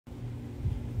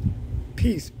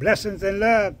Peace, blessings, and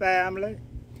love, family.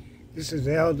 This is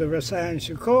Elder Rasan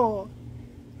Shakur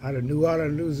out of New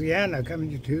Orleans, Louisiana,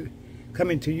 coming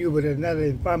to you with another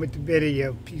informative video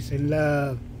of peace and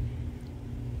love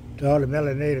to all the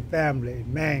melanated family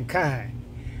and mankind.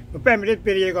 But family, this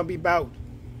video is going to be about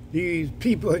these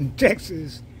people in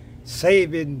Texas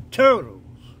saving turtles,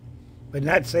 but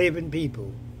not saving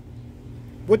people.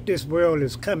 What this world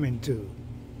is coming to.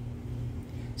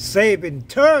 Saving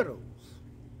turtles.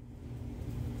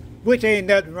 Which ain't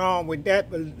nothing wrong with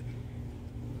that, but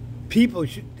people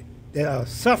that are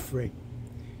suffering,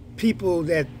 people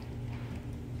that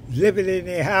living in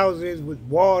their houses with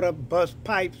water, bust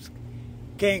pipes,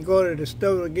 can't go to the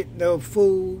store to get no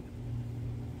food,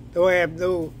 don't have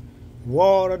no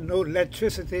water, no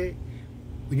electricity,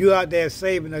 but you out there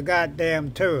saving a goddamn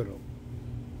turtle.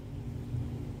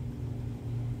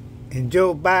 And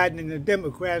Joe Biden and the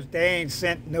Democrats, they ain't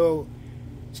sent no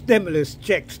stimulus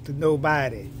checks to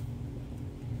nobody.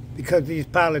 Because these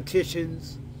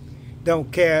politicians don't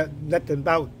care nothing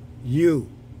about you,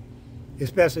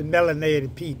 especially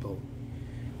melanated people.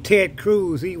 Ted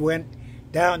Cruz, he went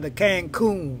down to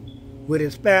Cancun with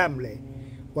his family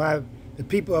while the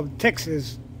people of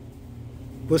Texas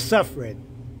were suffering.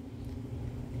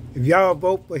 If y'all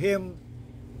vote for him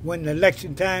when the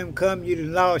election time comes, you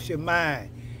done lost your mind.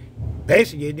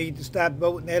 Basically, you need to stop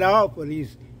voting at all for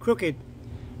these crooked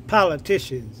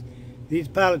politicians. These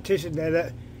politicians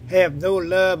that have no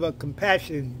love or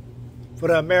compassion for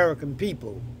the American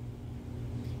people.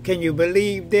 Can you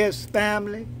believe this,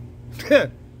 family?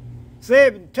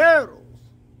 Saving turtles.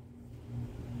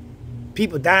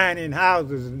 People dying in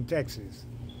houses in Texas.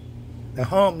 The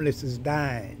homeless is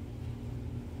dying.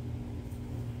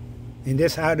 And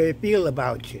that's how they feel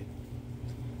about you.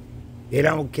 They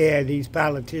don't care, these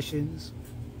politicians.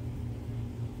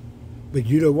 But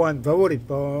you the one voted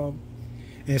for them.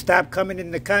 And stop coming in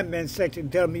the comment section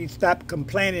telling me stop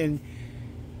complaining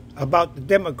about the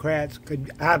Democrats because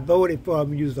I voted for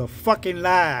them. You're a fucking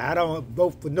lie. I don't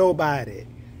vote for nobody.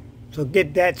 So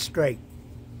get that straight.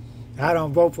 I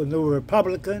don't vote for no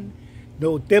Republican,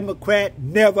 no Democrat,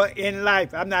 never in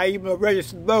life. I'm not even a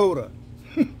registered voter.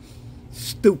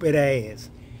 Stupid ass.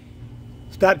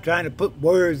 Stop trying to put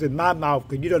words in my mouth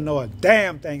because you don't know a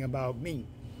damn thing about me.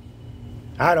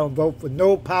 I don't vote for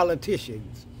no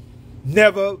politicians.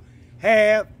 Never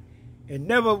have and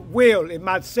never will in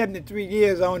my 73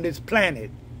 years on this planet.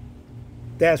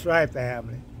 That's right,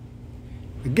 family.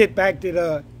 To get back to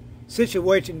the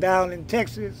situation down in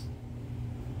Texas,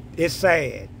 it's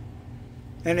sad.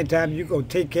 Anytime you're going to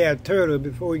take care of turtle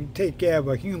before you take care of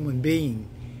a human being,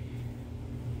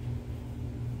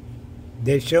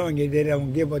 they're showing you they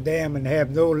don't give a damn and have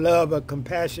no love or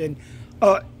compassion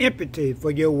or empathy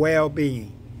for your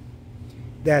well-being.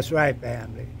 That's right,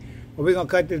 family. Well, we're going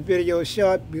to cut this video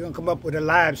short. We're going to come up with a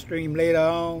live stream later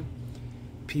on.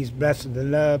 Peace, blessings,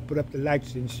 and love. Put up the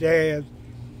likes and shares.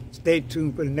 Stay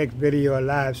tuned for the next video or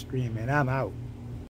live stream, and I'm out.